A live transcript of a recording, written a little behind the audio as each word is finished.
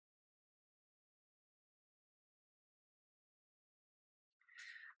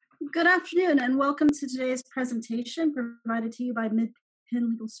Good afternoon and welcome to today's presentation provided to you by MidPenn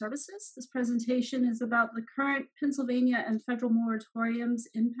Legal Services. This presentation is about the current Pennsylvania and federal moratoriums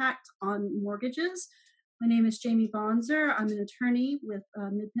impact on mortgages. My name is Jamie Bonser. I'm an attorney with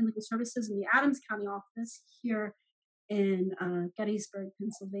MidPenn Legal Services in the Adams County office here in Gettysburg,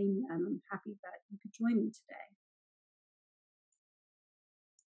 Pennsylvania, and I'm happy that you could join me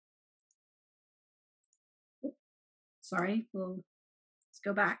today. Sorry, let's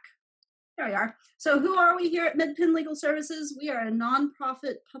go back. There we are. So who are we here at MidPenn Legal Services? We are a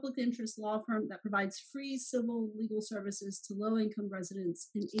nonprofit public interest law firm that provides free civil legal services to low-income residents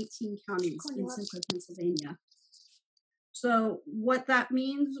in 18 counties in central Pennsylvania. So what that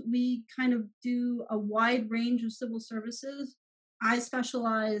means, we kind of do a wide range of civil services. I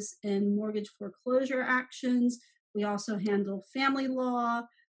specialize in mortgage foreclosure actions. We also handle family law,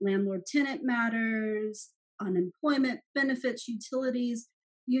 landlord-tenant matters, unemployment benefits, utilities,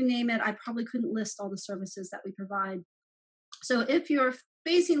 you name it. I probably couldn't list all the services that we provide. So if you're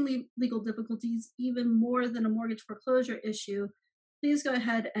facing legal difficulties, even more than a mortgage foreclosure issue, please go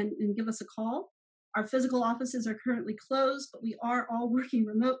ahead and give us a call. Our physical offices are currently closed, but we are all working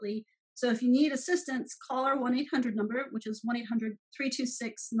remotely. So if you need assistance, call our 1-800 number, which is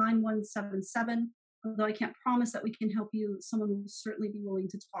 1-800-326-9177. Although I can't promise that we can help you, someone will certainly be willing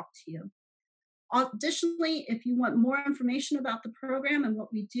to talk to you. Additionally, if you want more information about the program and what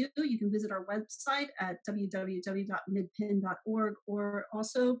we do, you can visit our website at www.midpenn.org, or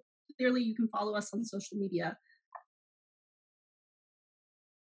also clearly you can follow us on social media.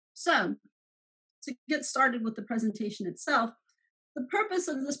 So to get started with the presentation itself, the purpose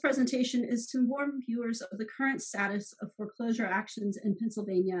of this presentation is to inform viewers of the current status of foreclosure actions in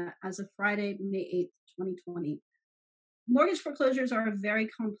Pennsylvania as of Friday, May 8th, 2020. Mortgage foreclosures are a very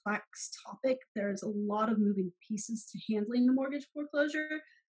complex topic. There's a lot of moving pieces to handling the mortgage foreclosure.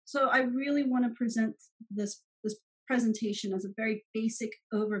 So I really want to present this presentation as a very basic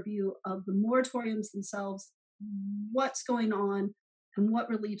overview of the moratoriums themselves, what's going on, and what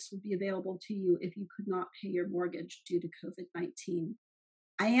reliefs would be available to you if you could not pay your mortgage due to COVID-19.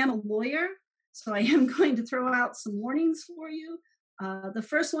 I am a lawyer, so I am going to throw out some warnings for you. The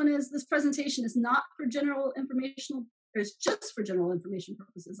first one is this presentation is not for general informational. It's just for general information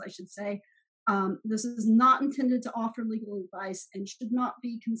purposes, I should say. This is not intended to offer legal advice and should not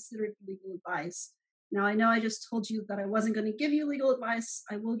be considered legal advice. Now, I know I just told you that I wasn't going to give you legal advice.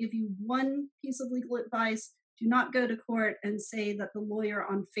 I will give you one piece of legal advice. Do not go to court and say that the lawyer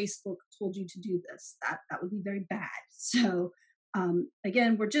on Facebook told you to do this. That would be very bad. So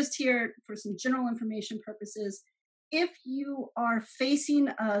again, we're just here for some general information purposes. If you are facing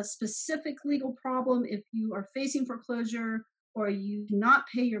a specific legal problem, if you are facing foreclosure or you cannot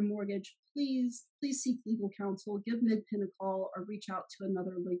pay your mortgage, please seek legal counsel, give MidPenn a call, or reach out to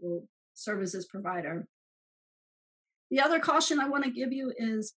another legal services provider. The other caution I want to give you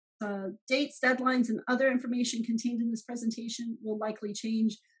is dates, deadlines, and other information contained in this presentation will likely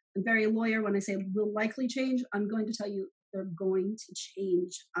change. I'm very lawyer when I say will likely change. I'm going to tell you they're going to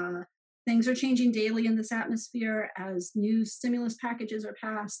change. Things are changing daily in this atmosphere as new stimulus packages are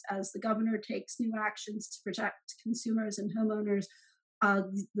passed, as the governor takes new actions to protect consumers and homeowners.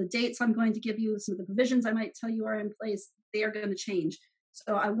 The dates I'm going to give you, some of the provisions I might tell you are in place, they are going to change.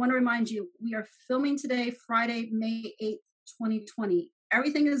 So I want to remind you, we are filming today, Friday, May 8th, 2020.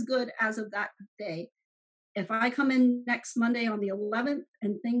 Everything is good as of that day. If I come in next Monday on the 11th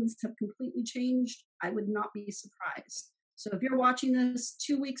and things have completely changed, I would not be surprised. So if you're watching this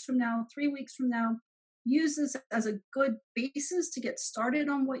 2 weeks from now, 3 weeks from now, use this as a good basis to get started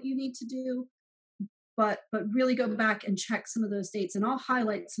on what you need to do, but really go back and check some of those dates. And I'll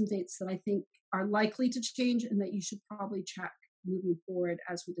highlight some dates that I think are likely to change and that you should probably check moving forward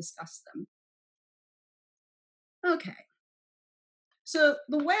as we discuss them. Okay. So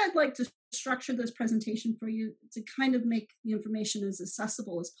the way I'd like to structure this presentation for you to kind of make the information as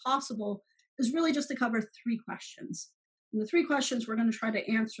accessible as possible is really just to cover 3 questions. And the 3 questions we're going to try to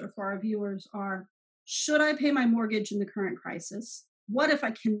answer for our viewers are, should I pay my mortgage in the current crisis? What if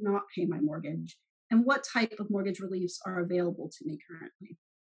I cannot pay my mortgage? And what type of mortgage reliefs are available to me currently?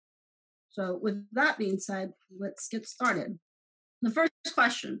 So with that being said, let's get started. The first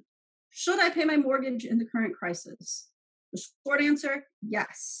question, should I pay my mortgage in the current crisis? The short answer,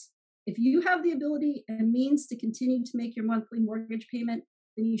 yes. If you have the ability and means to continue to make your monthly mortgage payment,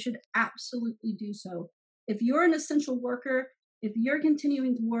 then you should absolutely do so. If you're an essential worker, if you're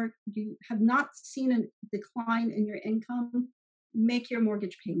continuing to work, you have not seen a decline in your income, make your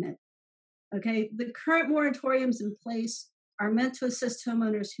mortgage payment. Okay, the current moratoriums in place are meant to assist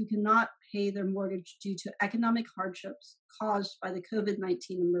homeowners who cannot pay their mortgage due to economic hardships caused by the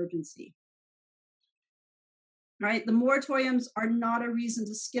COVID-19 emergency. Right? The moratoriums are not a reason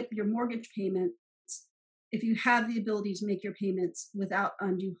to skip your mortgage payments if you have the ability to make your payments without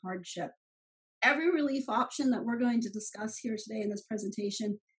undue hardship. Every relief option that we're going to discuss here today in this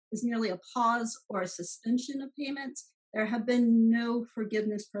presentation is merely a pause or a suspension of payments. There have been no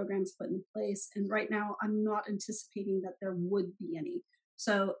forgiveness programs put in place, and right now I'm not anticipating that there would be any.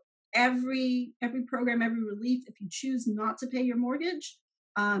 So every program, every relief, if you choose not to pay your mortgage,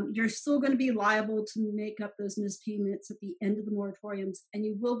 you're still going to be liable to make up those missed payments at the end of the moratoriums, and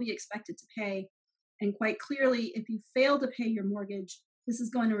you will be expected to pay. And quite clearly, if you fail to pay your mortgage, this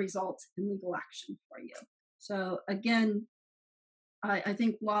is going to result in legal action for you. So again, I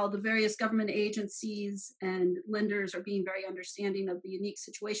think while the various government agencies and lenders are being very understanding of the unique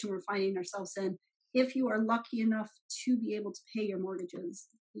situation we're finding ourselves in, if you are lucky enough to be able to pay your mortgages,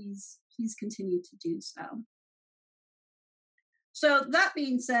 please continue to do so. So that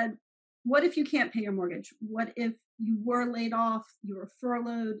being said, what if you can't pay your mortgage? What if you were laid off, you were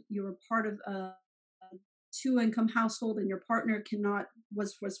furloughed, you were part of a two-income household and your partner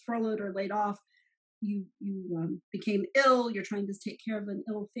was furloughed or laid off? You became ill, you're trying to take care of an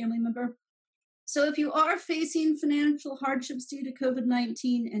ill family member. So if you are facing financial hardships due to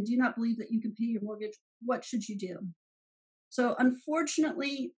COVID-19 and do not believe that you can pay your mortgage, what should you do? So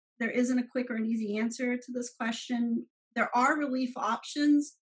unfortunately, there isn't a quick or an easy answer to this question. There are relief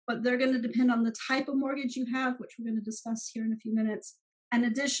options, but they're going to depend on the type of mortgage you have, which we're going to discuss here in a few minutes. And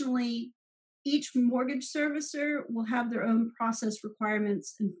additionally, each mortgage servicer will have their own process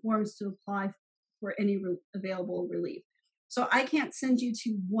requirements and forms to apply for any available relief. So I can't send you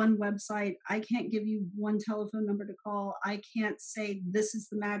to one website. I can't give you one telephone number to call. I can't say this is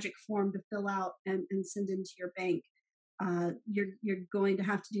the magic form to fill out and send into your bank. You're going to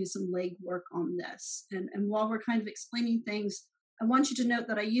have to do some legwork on this. And while we're kind of explaining things, I want you to note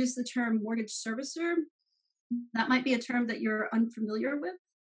that I use the term mortgage servicer. That might be a term that you're unfamiliar with.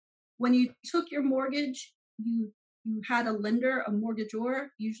 When you took your mortgage, you had a lender, a mortgagor,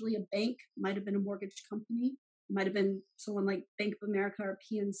 usually a bank, might have been a mortgage company, might have been someone like Bank of America or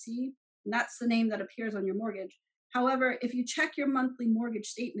PNC. And that's the name that appears on your mortgage. However, if you check your monthly mortgage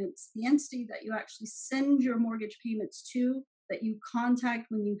statements, the entity that you actually send your mortgage payments to, that you contact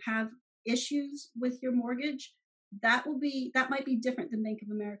when you have issues with your mortgage, that might be different than Bank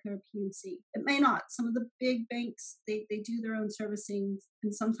of America or PNC. It may not. Some of the big banks, they do their own servicing,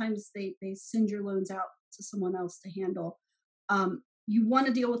 and sometimes they send your loans out to someone else to handle. You want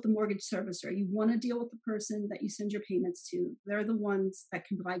to deal with the mortgage servicer. You want to deal with the person that you send your payments to. They're the ones that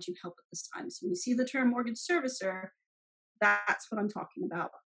can provide you help at this time. So when you see the term mortgage servicer, that's what I'm talking about.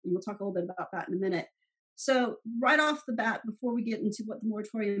 And we'll talk a little bit about that in a minute. So right off the bat, before we get into what the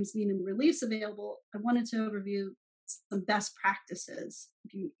moratoriums mean and the reliefs available, I wanted to overview some best practices.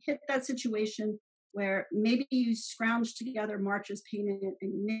 If you hit that situation where maybe you scrounged together March's payment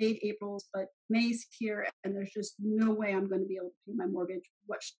and you made April's, but May's here and there's just no way I'm going to be able to pay my mortgage,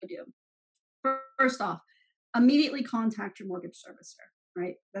 what should I do? First off, immediately contact your mortgage servicer,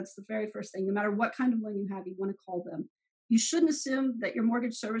 right? That's the very first thing. No matter what kind of loan you have, you want to call them. You shouldn't assume that your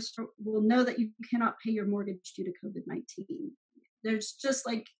mortgage servicer will know that you cannot pay your mortgage due to COVID-19. There's just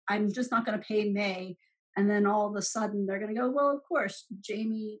like, I'm just not going to pay May. And then all of a sudden they're going to go, well, of course,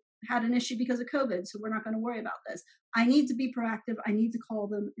 Jamie had an issue because of COVID, so we're not going to worry about this. I need to be proactive. I need to call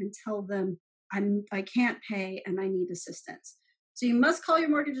them and tell them I can't pay and I need assistance. So you must call your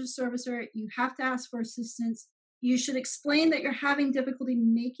mortgage servicer. You have to ask for assistance. You should explain that you're having difficulty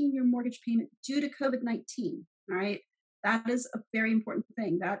making your mortgage payment due to COVID-19, all right? That is a very important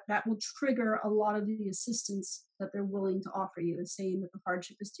thing. That will trigger a lot of the assistance that they're willing to offer you, is saying that the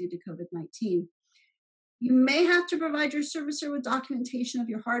hardship is due to COVID-19. You may have to provide your servicer with documentation of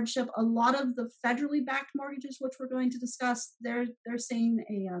your hardship. A lot of the federally backed mortgages, which we're going to discuss, they're saying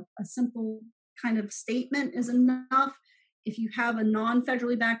a simple kind of statement is enough. If you have a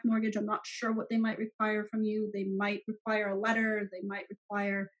non-federally backed mortgage, I'm not sure what they might require from you. They might require a letter. They might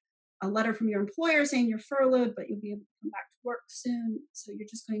require a letter from your employer saying you're furloughed, but you'll be able to come back to work soon. So you're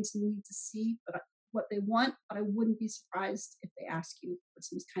just going to need to see what they want, but I wouldn't be surprised if they ask you for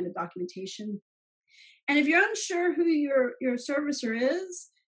some kind of documentation. And if you're unsure who your servicer is,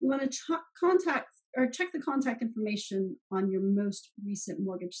 you want to contact or check the contact information on your most recent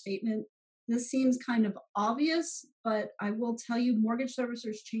mortgage statement. This seems kind of obvious, but I will tell you mortgage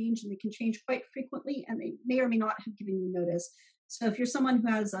servicers change, and they can change quite frequently, and they may or may not have given you notice. So if you're someone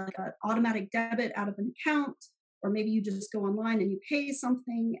who has like an automatic debit out of an account, or maybe you just go online and you pay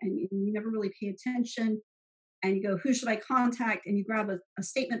something and you never really pay attention, and you go, who should I contact? And you grab a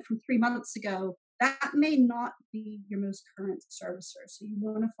statement from 3 months ago, that may not be your most current servicer. So you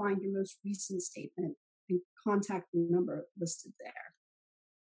want to find your most recent statement and contact the number listed there.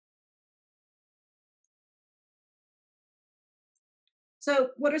 So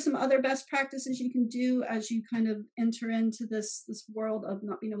what are some other best practices you can do as you kind of enter into this world of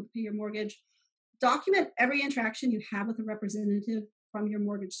not being able to pay your mortgage? Document every interaction you have with a representative from your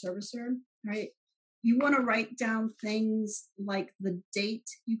mortgage servicer, right? You want to write down things like the date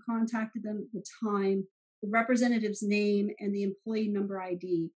you contacted them, the time, the representative's name, and the employee number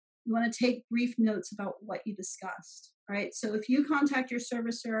ID. You want to take brief notes about what you discussed, right? So if you contact your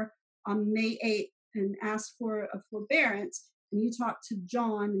servicer on May 8th and ask for a forbearance, and you talk to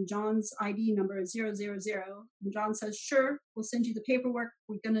John, and John's ID number is 000, and John says, sure, we'll send you the paperwork.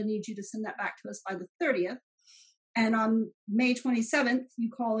 We're going to need you to send that back to us by the 30th. And on May 27th, you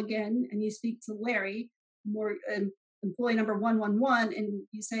call again and you speak to Larry, employee number 111, and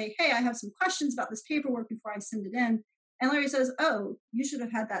you say, hey, I have some questions about this paperwork before I send it in. And Larry says, oh, you should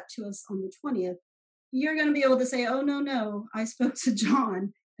have had that to us on the 20th. You're going to be able to say, oh, no, I spoke to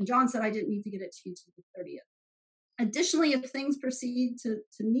John, and John said I didn't need to get it to you till the 30th. Additionally, if things proceed to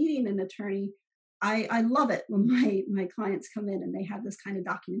needing an attorney, I love it when my clients come in and they have this kind of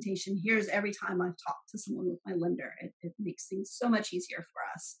documentation. Here's every time I've talked to someone with my lender. It makes things so much easier for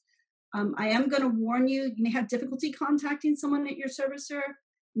us. I am going to warn you, you may have difficulty contacting someone at your servicer.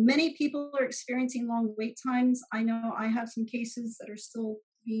 Many people are experiencing long wait times. I know I have some cases that are still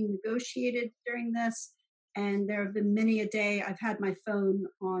being negotiated during this, and there have been many a day I've had my phone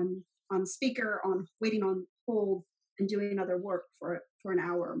on speaker, on waiting on hold, and doing other work for an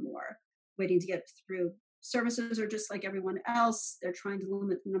hour or more, waiting to get through. Services are just like everyone else. They're trying to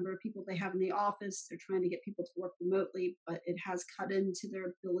limit the number of people they have in the office. They're trying to get people to work remotely, but it has cut into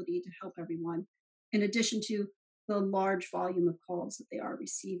their ability to help everyone, in addition to the large volume of calls that they are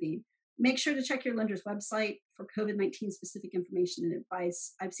receiving. Make sure to check your lender's website for COVID-19 specific information and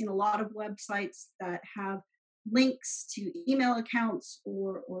advice. I've seen a lot of websites that have links to email accounts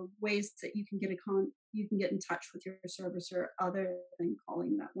or ways that you can get in touch with your servicer other than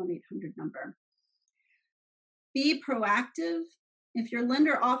calling that 1-800 number. Be proactive. If your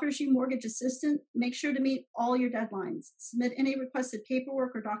lender offers you mortgage assistance, make sure to meet all your deadlines. Submit any requested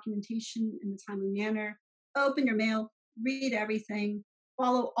paperwork or documentation in a timely manner. Open your mail, read everything,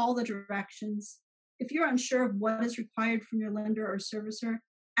 follow all the directions. If you're unsure of what is required from your lender or servicer,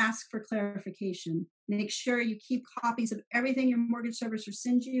 ask for clarification. Make sure you keep copies of everything your mortgage servicer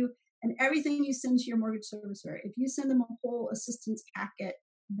sends you and everything you send to your mortgage servicer. If you send them a whole assistance packet,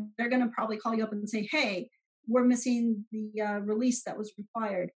 they're going to probably call you up and say, hey, we're missing the release that was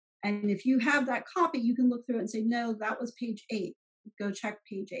required. And if you have that copy, you can look through it and say, no, that was page 8. Go check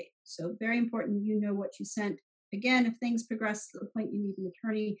page 8. So very important, you know what you sent. Again, if things progress to the point you need an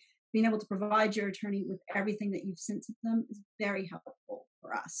attorney, being able to provide your attorney with everything that you've sent to them is very helpful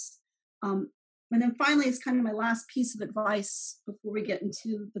for us. And then finally, it's kind of my last piece of advice before we get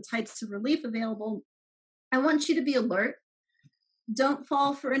into the types of relief available. I want you to be alert. Don't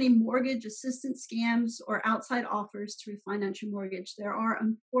fall for any mortgage assistance scams or outside offers to refinance your mortgage. There are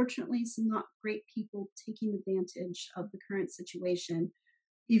unfortunately some not great people taking advantage of the current situation.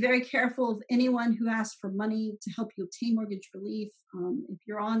 Be very careful of anyone who asks for money to help you obtain mortgage relief. If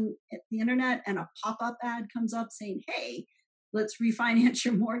you're on the internet and a pop-up ad comes up saying, hey, let's refinance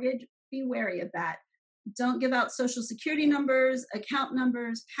your mortgage, be wary of that. Don't give out social security numbers, account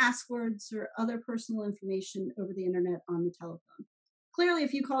numbers, passwords, or other personal information over the internet on the telephone. Clearly,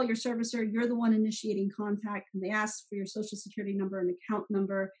 if you call your servicer, you're the one initiating contact and they ask for your social security number and account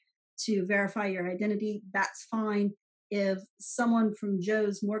number to verify your identity, that's fine. If someone from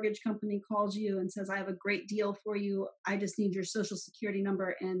Joe's mortgage company calls you and says, I have a great deal for you, I just need your social security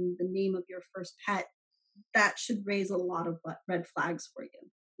number and the name of your first pet, that should raise a lot of red flags for you,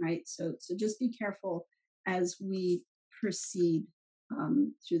 right? So just be careful as we proceed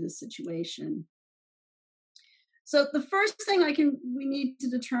through this situation. So the first thing we need to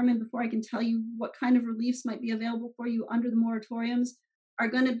determine before I can tell you what kind of reliefs might be available for you under the moratoriums are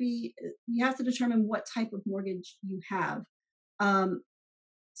going to be, you have to determine what type of mortgage you have.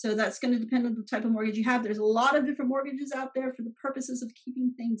 So that's going to depend on the type of mortgage you have. There's a lot of different mortgages out there. For the purposes of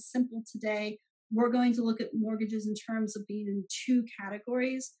keeping things simple today, we're going to look at mortgages in terms of being in 2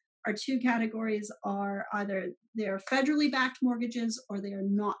 categories. Our 2 categories are either they're federally backed mortgages or they are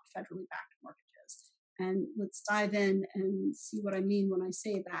not federally backed mortgages. And let's dive in and see what I mean when I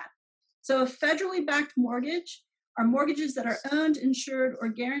say that. So a federally backed mortgage are mortgages that are owned, insured, or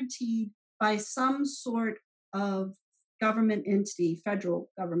guaranteed by some sort of government entity,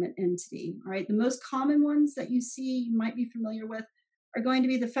 federal government entity, all right? The most common ones that you see, you might be familiar with, are going to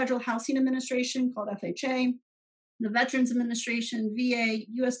be the Federal Housing Administration, called FHA, the Veterans Administration, VA,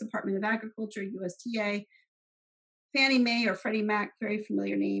 U.S. Department of Agriculture, USDA, Fannie Mae or Freddie Mac, very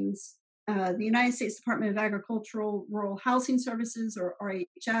familiar names, the United States Department of Agricultural Rural Housing Services, or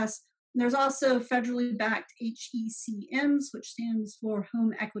RHS. There's also federally backed HECMs, which stands for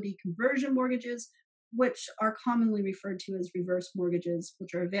Home Equity Conversion Mortgages, which are commonly referred to as reverse mortgages,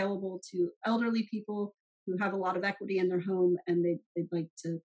 which are available to elderly people who have a lot of equity in their home, and they'd like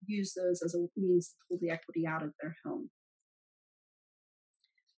to use those as a means to pull the equity out of their home.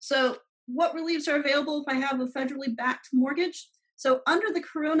 So what reliefs are available if I have a federally backed mortgage? So under the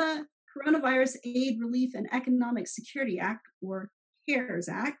Coronavirus Aid, Relief, and Economic Security Act, or CARES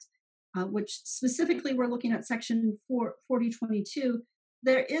Act, which specifically we're looking at Section 4022,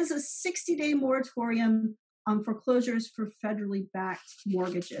 there is a 60-day moratorium on foreclosures for federally backed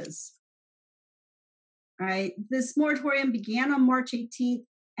mortgages. All right, this moratorium began on March 18th,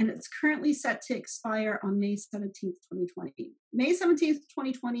 and it's currently set to expire on May 17th, 2020. May 17th,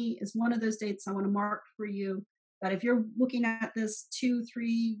 2020 is one of those dates I want to mark for you, that if you're looking at this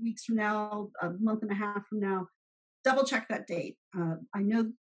 2-3 weeks from now, a month and a half from now, double check that date.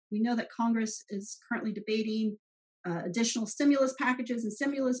 We know that Congress is currently debating additional stimulus packages and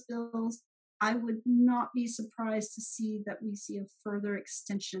stimulus bills. I would not be surprised to see that we see a further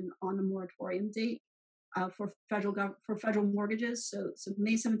extension on the moratorium date for federal mortgages. So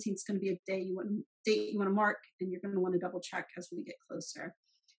May 17th is going to be a date you want to mark, and you're going to want to double check as we get closer.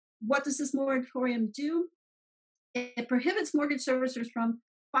 What does this moratorium do? It prohibits mortgage servicers from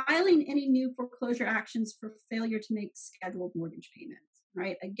filing any new foreclosure actions for failure to make scheduled mortgage payments.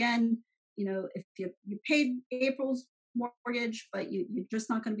 Right? Again, if you paid April's mortgage, but you're just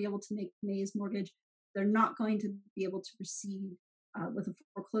not going to be able to make May's mortgage, they're not going to be able to proceed with a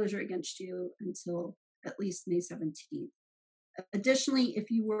foreclosure against you until at least May 17th. Additionally, if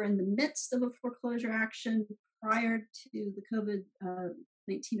you were in the midst of a foreclosure action prior to the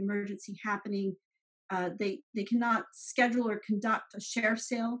COVID-19 emergency happening, they cannot schedule or conduct a sheriff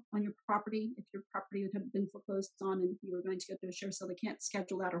sale on your property. If your property would have been foreclosed on and you were going to go to a sheriff sale, they can't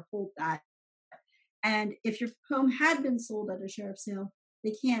schedule that or hold that. And if your home had been sold at a sheriff sale,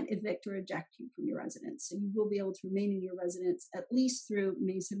 they can't evict or eject you from your residence. So you will be able to remain in your residence at least through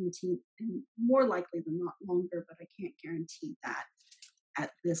May 17th, and more likely than not longer, but I can't guarantee that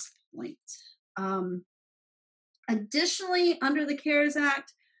at this point. Additionally, under the CARES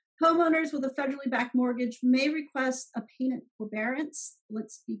Act, homeowners with a federally backed mortgage may request a payment forbearance.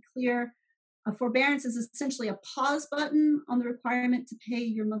 Let's be clear. A forbearance is essentially a pause button on the requirement to pay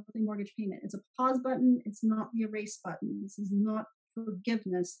your monthly mortgage payment. It's a pause button. It's not the erase button. This is not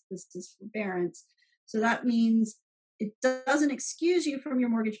forgiveness. This is forbearance. So that means it doesn't excuse you from your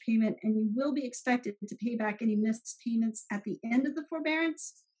mortgage payment, and you will be expected to pay back any missed payments at the end of the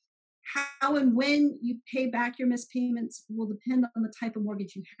forbearance. How and when you pay back your missed payments will depend on the type of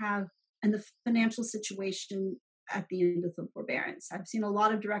mortgage you have and the financial situation at the end of the forbearance. I've seen a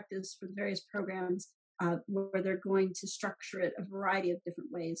lot of directives for the various programs where they're going to structure it a variety of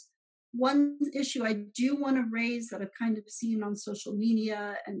different ways. One issue I do want to raise that I've kind of seen on social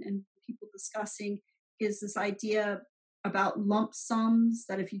media and people discussing is this idea about lump sums,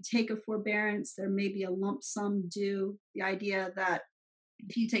 that if you take a forbearance, there may be a lump sum due. The idea that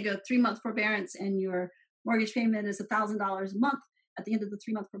if you take a 3-month forbearance and your mortgage payment is $1,000 a month, at the end of the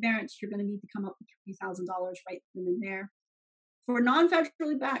 3-month forbearance, you're going to need to come up with $3,000 right then and there. For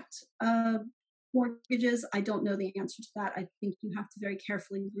non-federally backed mortgages, I don't know the answer to that. I think you have to very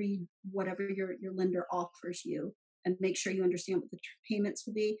carefully read whatever your lender offers you and make sure you understand what the payments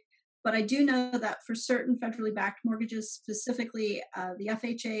will be. But I do know that for certain federally backed mortgages, specifically the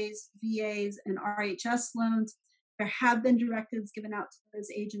FHAs, VAs, and RHS loans, there have been directives given out to those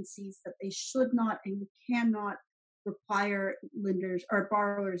agencies that they should not and cannot require lenders or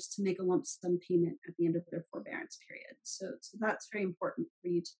borrowers to make a lump sum payment at the end of their forbearance period. So that's very important for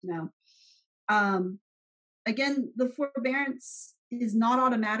you to know. Again, the forbearance is not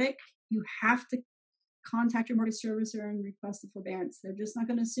automatic. You have to contact your mortgage servicer and request the forbearance. They're just not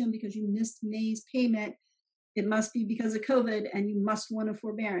going to assume because you missed May's payment, it must be because of COVID and you must want a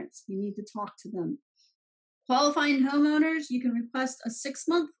forbearance. You need to talk to them. Qualifying homeowners, you can request a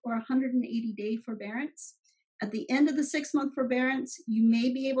 6-month or 180-day forbearance. At the end of the 6-month forbearance, you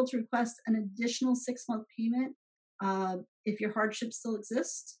may be able to request an additional 6-month payment if your hardship still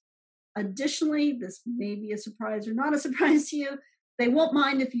exists. Additionally, this may be a surprise or not a surprise to you, they won't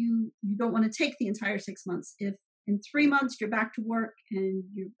mind if you don't want to take the entire 6 months. If in 3 months you're back to work and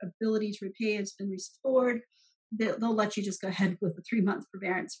your ability to repay has been restored, they'll let you just go ahead with the 3-month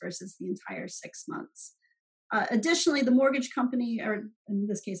forbearance versus the entire 6 months. Additionally, the mortgage company, or in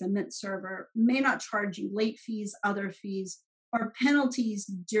this case, a mint server, may not charge you late fees, other fees, or penalties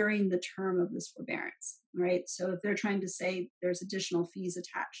during the term of this forbearance, right? So if they're trying to say there's additional fees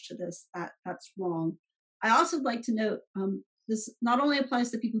attached to this, that's wrong. I also like to note this not only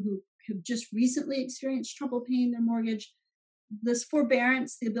applies to people who have just recently experienced trouble paying their mortgage. This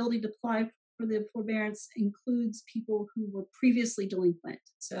forbearance, the ability to apply for the forbearance, includes people who were previously delinquent.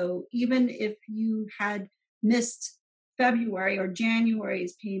 So even if you had missed February or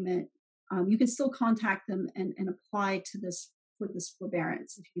January's payment, you can still contact them and apply to this for this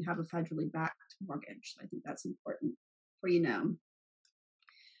forbearance if you have a federally backed mortgage. So I think that's important for you to know.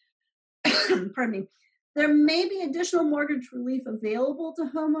 Pardon me. There may be additional mortgage relief available to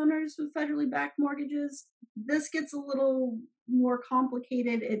homeowners with federally backed mortgages. This gets a little more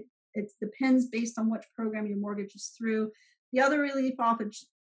complicated. It depends based on which program your mortgage is through. The other relief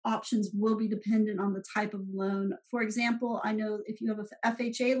options will be dependent on the type of loan. For example, I know if you have a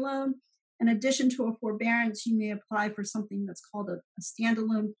FHA loan, in addition to a forbearance, you may apply for something that's called a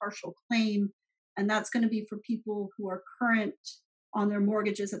standalone partial claim, and that's going to be for people who are current on their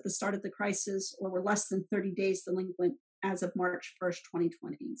mortgages at the start of the crisis or were less than 30 days delinquent as of March 1st,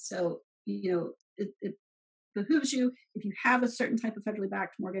 2020. So, it behooves you, if you have a certain type of federally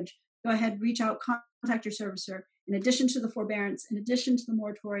backed mortgage, go ahead, reach out, contact your servicer. In addition to the forbearance, in addition to the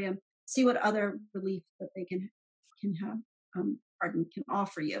moratorium, see what other relief that they can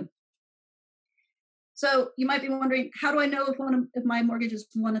offer you. So you might be wondering, how do I know if my mortgage is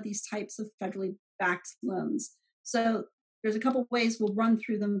one of these types of federally backed loans? So there's a couple ways. We'll run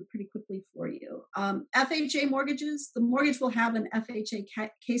through them pretty quickly for you. FHA mortgages, the mortgage will have an FHA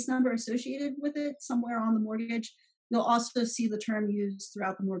case number associated with it somewhere on the mortgage. You'll also see the term used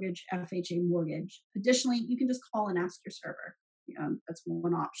throughout the mortgage, FHA mortgage. Additionally, you can just call and ask your server. That's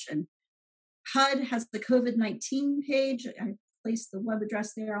one option. HUD has the COVID-19 page. I placed the web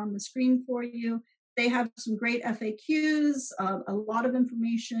address there on the screen for you. They have some great FAQs, a lot of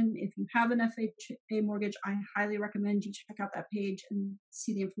information. If you have an FHA mortgage, I highly recommend you check out that page and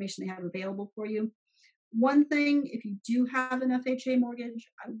see the information they have available for you. One thing, if you do have an FHA mortgage,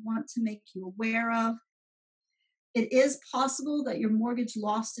 I want to make you aware of, it is possible that your mortgage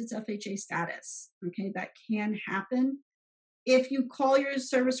lost its FHA status. Okay, that can happen. If you call your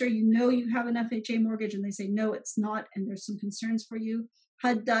servicer, you have an FHA mortgage and they say, no, it's not, and there's some concerns for you,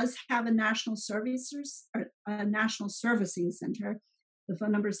 HUD does have a national servicing center. The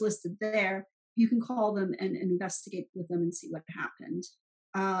phone number is listed there. You can call them and investigate with them and see what happened.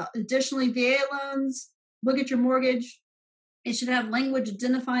 Additionally, VA loans, look at your mortgage. It should have language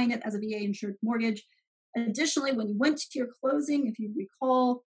identifying it as a VA insured mortgage. Additionally, when you went to your closing, if you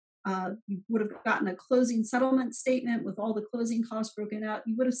recall, you would have gotten a closing settlement statement with all the closing costs broken out.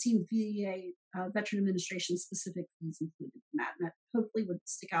 You would have seen VA, Veteran Administration specific fees included in that, and that hopefully would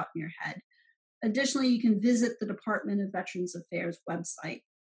stick out in your head. Additionally, you can visit the Department of Veterans Affairs website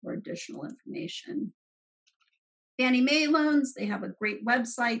for additional information. Fannie Mae loans, they have a great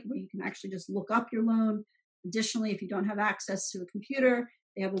website where you can actually just look up your loan. Additionally, if you don't have access to a computer,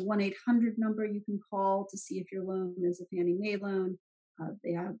 they have a 1-800 number you can call to see if your loan is a Fannie Mae loan.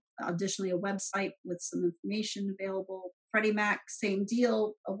 They have additionally a website with some information available. Freddie Mac, same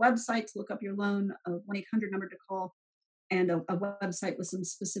deal, a website to look up your loan, a 1-800 number to call, and a website with some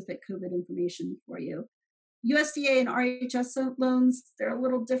specific COVID information for you. USDA and RHS loans, they're a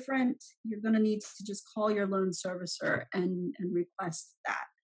little different. You're going to need to just call your loan servicer and request that.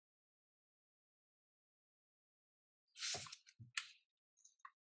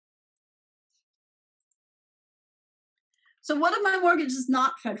 So what if my mortgage is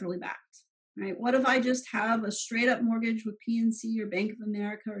not federally backed, right? What if I just have a straight up mortgage with PNC or Bank of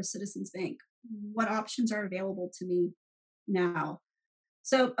America or Citizens Bank? What options are available to me now?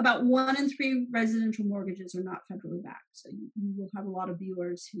 So about 1 in 3 residential mortgages are not federally backed. So you will have a lot of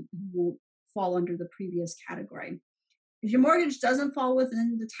viewers who will fall under the previous category. If your mortgage doesn't fall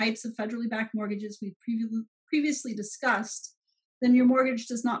within the types of federally backed mortgages we've previously discussed, then your mortgage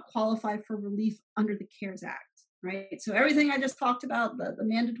does not qualify for relief under the CARES Act. Right. So everything I just talked about, the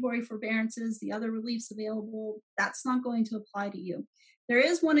mandatory forbearances, the other reliefs available, that's not going to apply to you. There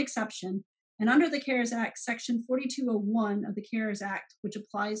is one exception. And under the CARES Act, Section 4201 of the CARES Act, which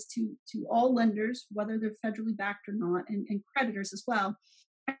applies to all lenders, whether they're federally backed or not, and creditors as well,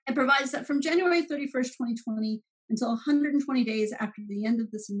 it provides that from January 31st, 2020 until 120 days after the end of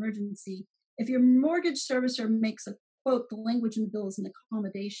this emergency, if your mortgage servicer makes a quote, the language in the bill is an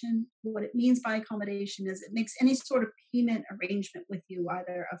accommodation. What it means by accommodation is it makes any sort of payment arrangement with you,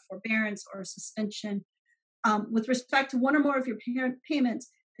 either a forbearance or a suspension, With respect to one or more of your payments,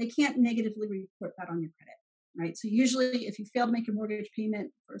 they can't negatively report that on your credit, right? So usually if you fail to make your mortgage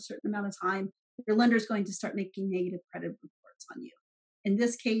payment for a certain amount of time, your lender is going to start making negative credit reports on you. In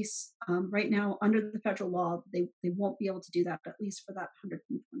this case, right now, under the federal law, they won't be able to do that, at least for that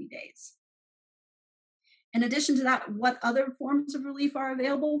 120 days. In addition to that, what other forms of relief are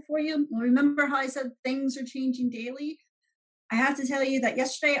available for you? Well, remember how I said things are changing daily? I have to tell you that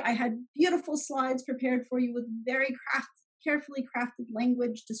yesterday I had beautiful slides prepared for you with very carefully crafted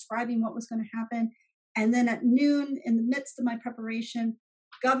language describing what was going to happen. And then at noon, in the midst of my preparation,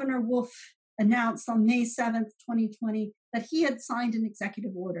 Governor Wolf announced on May 7th, 2020, that he had signed an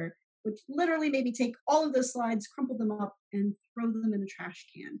executive order, which literally made me take all of those slides, crumple them up, and throw them in a trash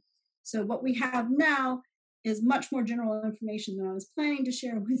can. So what we have now is much more general information than I was planning to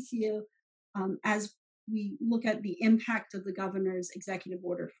share with you as we look at the impact of the governor's executive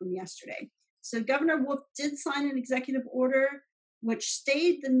order from yesterday. So Governor Wolf did sign an executive order which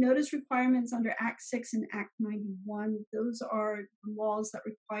stayed the notice requirements under Act 6 and Act 91. Those are laws that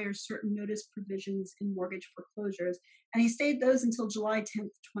require certain notice provisions in mortgage foreclosures. And he stayed those until July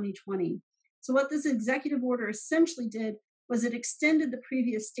 10th, 2020. So what this executive order essentially did was it extended the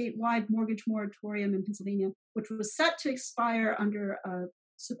previous statewide mortgage moratorium in Pennsylvania, which was set to expire under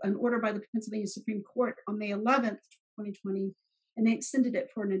an order by the Pennsylvania Supreme Court on May 11th, 2020, and they extended it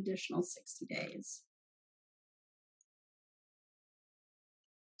for an additional 60 days.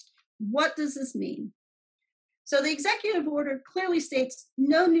 What does this mean? So the executive order clearly states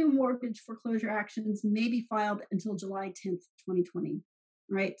no new mortgage foreclosure actions may be filed until July 10th, 2020,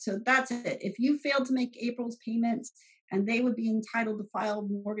 right? So that's it. If you failed to make April's payments and they would be entitled to file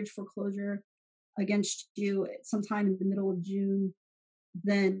mortgage foreclosure against you sometime in the middle of June,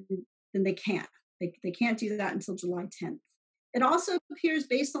 then they can't. They can't do that until July 10th. It also appears,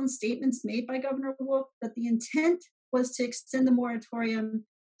 based on statements made by Governor Wolf, that the intent was to extend the moratorium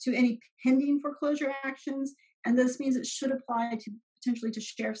to any pending foreclosure actions, and this means it should apply to potentially to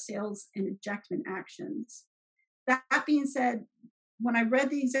sheriff sales and ejectment actions. That being said, when I read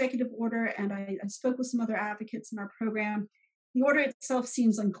the executive order and I spoke with some other advocates in our program, the order itself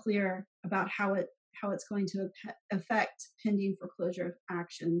seems unclear about how it's going to affect pending foreclosure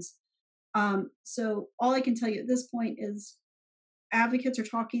actions. So all I can tell you at this point is advocates are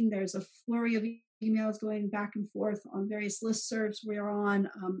talking. There's a flurry of emails going back and forth on various listservs we're on.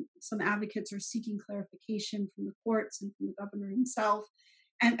 Some advocates are seeking clarification from the courts and from the governor himself,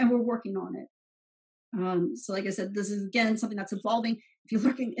 and we're working on it. So like I said, this is again something that's evolving. If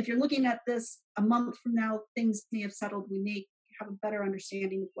you're looking at this a month from now, things may have settled. We may have a better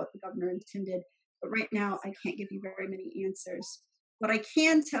understanding of what the governor intended, but right now I can't give you very many answers. What I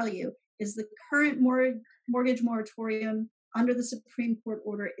can tell you is the current mortgage moratorium under the Supreme Court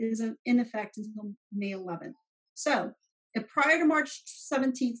order is in effect until May 11th. So if prior to March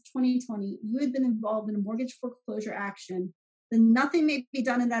 17th, 2020, you had been involved in a mortgage foreclosure action, then nothing may be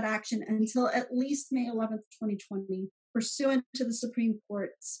done in that action until at least May 11th, 2020, pursuant to the Supreme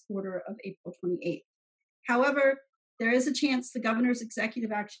Court's order of April 28th. However, there is a chance the governor's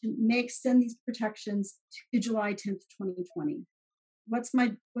executive action may extend these protections to July 10th, 2020. What's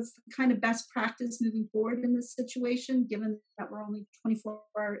the kind of best practice moving forward in this situation, given that we're only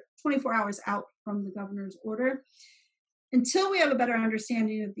 24 hours out from the governor's order? Until we have a better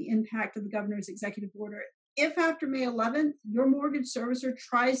understanding of the impact of the governor's executive order, if after May 11th, your mortgage servicer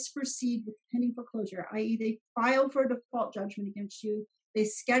tries to proceed with pending foreclosure, i.e. they file for a default judgment against you, they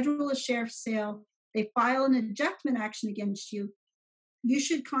schedule a sheriff's sale, they file an ejectment action against you, you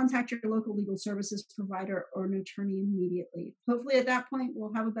should contact your local legal services provider or an attorney immediately. Hopefully at that point,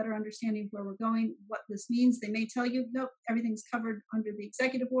 we'll have a better understanding of where we're going, what this means. They may tell you, nope, everything's covered under the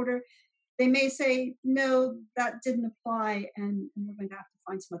executive order. They may say, no, that didn't apply, and we're going to have to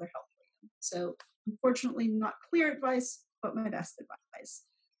find some other help for you. So unfortunately, not clear advice, but my best advice.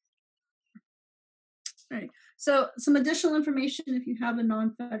 All right. So some additional information if you have a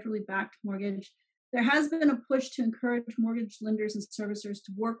non-federally backed mortgage. There has been a push to encourage mortgage lenders and servicers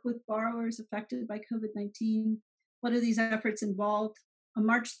to work with borrowers affected by COVID-19. What are these efforts involved? On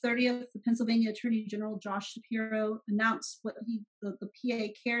March 30th, the Pennsylvania Attorney General Josh Shapiro announced the PA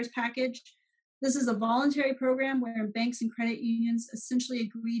CARES package. This is a voluntary program where banks and credit unions essentially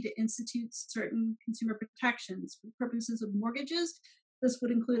agree to institute certain consumer protections for purposes of mortgages. This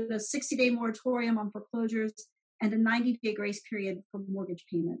would include a 60-day moratorium on foreclosures and a 90-day grace period for mortgage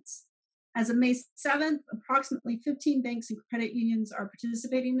payments. As of May 7th, approximately 15 banks and credit unions are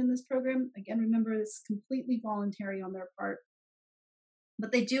participating in this program. Again, remember, it's completely voluntary on their part.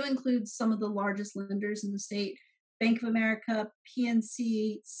 But they do include some of the largest lenders in the state: Bank of America,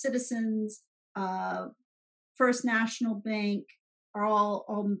 PNC, Citizens, First National Bank are all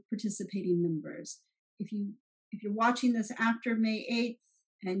participating members. If you're watching this after May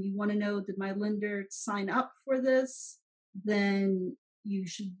 8th and you want to know, did my lender sign up for this, then you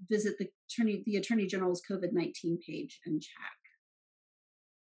should visit the Attorney General's COVID-19 page and check.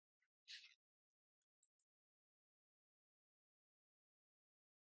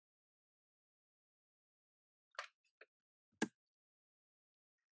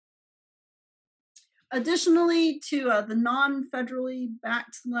 Additionally to the non-federally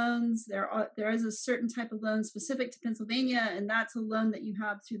backed loans, there is a certain type of loan specific to Pennsylvania, and that's a loan that you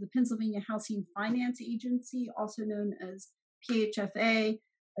have through the Pennsylvania Housing Finance Agency, also known as PHFA.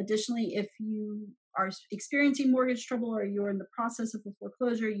 Additionally, if you are experiencing mortgage trouble or you're in the process of a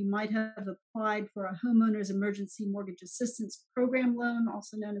foreclosure, you might have applied for a homeowner's emergency mortgage assistance program loan,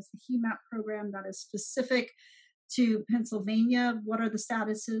 also known as the HEMAP program, that is specific to Pennsylvania. What are the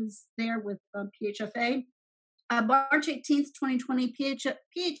statuses there with PHFA? March 18th, 2020,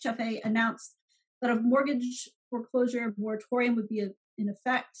 PHFA announced that a mortgage foreclosure moratorium would be in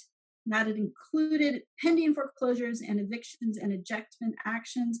effect, and that it included pending foreclosures and evictions and ejectment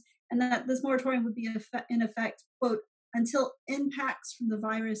actions, and that this moratorium would be in effect, quote, until impacts from the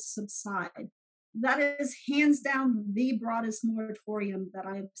virus subside. That is hands down the broadest moratorium that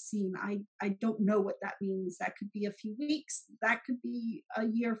I've seen. I don't know what that means. That could be a few weeks. That could be a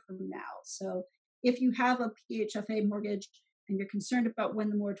year from now. So if you have a PHFA mortgage and you're concerned about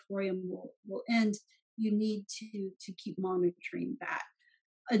when the moratorium will end, you need to keep monitoring that.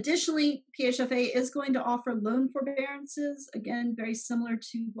 Additionally, PHFA is going to offer loan forbearances, again, very similar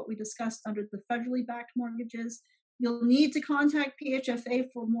to what we discussed under the federally backed mortgages. You'll need to contact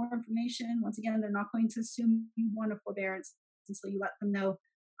PHFA for more information. Once again, they're not going to assume you want a forbearance until you let them know.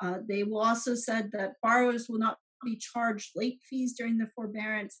 They will also said that borrowers will not be charged late fees during the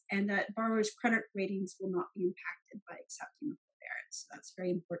forbearance, and that borrowers' credit ratings will not be impacted by accepting the forbearance. So that's very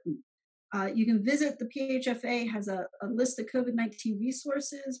important. You can visit the PHFA has a list of COVID-19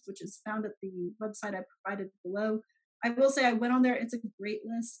 resources, which is found at the website I provided below. I will say I went on there. It's a great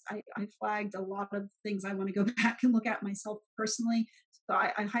list. I flagged a lot of things I want to go back and look at myself personally. So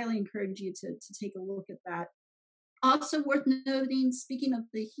I highly encourage you to take a look at that. Also worth noting, speaking of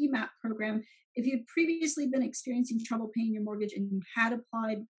the HEMAP program, if you'd previously been experiencing trouble paying your mortgage and you had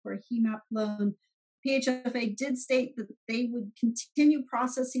applied for a HEMAP loan, PHFA did state that they would continue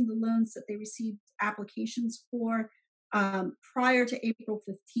processing the loans that they received applications for prior to April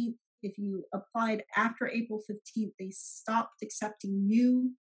 15th. If you applied after April 15th, they stopped accepting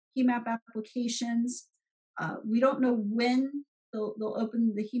new HEMAP applications. We don't know when they'll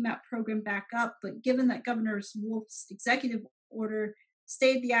open the HEMAP program back up, but given that Governor Wolf's executive order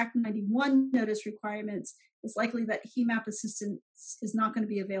stayed the Act 91 notice requirements, it's likely that HEMAP assistance is not going to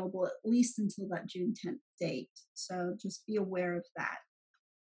be available at least until that June 10th date. So just be aware of that.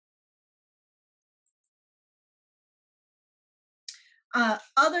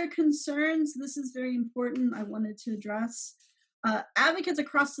 Other concerns, this is very important, I wanted to address. Advocates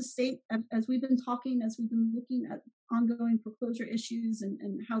across the state, as we've been talking, as we've been looking at ongoing foreclosure issues and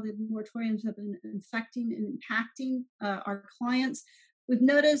how the moratoriums have been affecting and impacting our clients, we've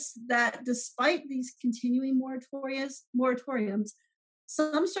noticed that despite these continuing moratoriums,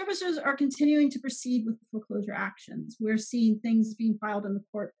 some servicers are continuing to proceed with foreclosure actions. We're seeing things being filed in the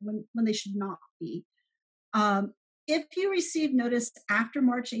court when they should not be. If you receive notice after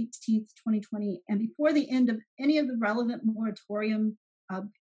March 18th, 2020, and before the end of any of the relevant moratorium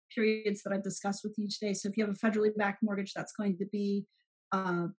periods that I've discussed with you today, so if you have a federally backed mortgage, that's going to be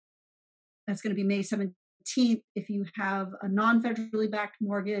May 17th. If you have a non-federally backed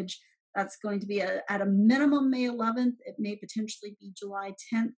mortgage, that's going to be at a minimum May 11th. It may potentially be July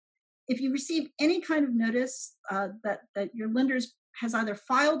 10th. If you receive any kind of notice that your lender has either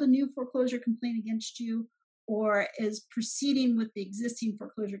filed a new foreclosure complaint against you or is proceeding with the existing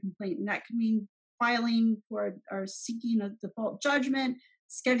foreclosure complaint, and that could mean filing for or seeking a default judgment,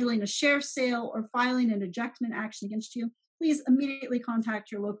 scheduling a sheriff sale, or filing an ejectment action against you, please immediately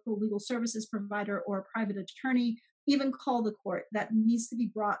contact your local legal services provider or a private attorney. Even call the court. That needs to be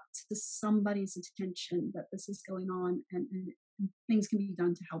brought to somebody's attention that this is going on, and things can be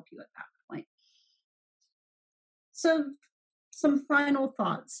done to help you at that point. So some final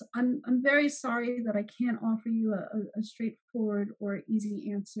thoughts. I'm very sorry that I can't offer you a straightforward or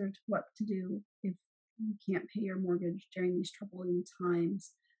easy answer to what to do if you can't pay your mortgage during these troubling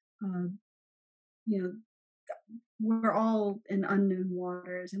times. We're all in unknown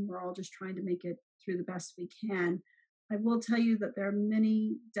waters, and we're all just trying to make it through the best we can. I will tell you that there are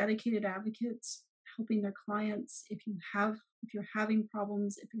many dedicated advocates helping their clients. If you're having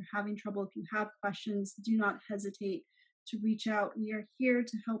problems, if you're having trouble, if you have questions, do not hesitate to reach out. We are here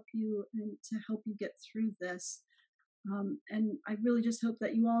to help you and to help you get through this. And I really just hope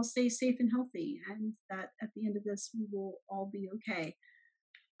that you all stay safe and healthy, and that at the end of this, we will all be okay.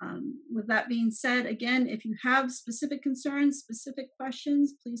 With that being said, again, if you have specific concerns, specific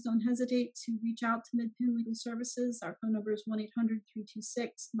questions, please don't hesitate to reach out to MidPenn Legal Services. Our phone number is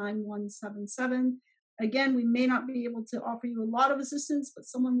 1-800-326-9177. Again, we may not be able to offer you a lot of assistance, but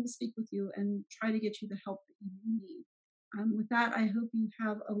someone will speak with you and try to get you the help that you need. With that, I hope you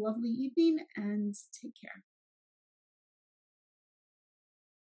have a lovely evening and take care.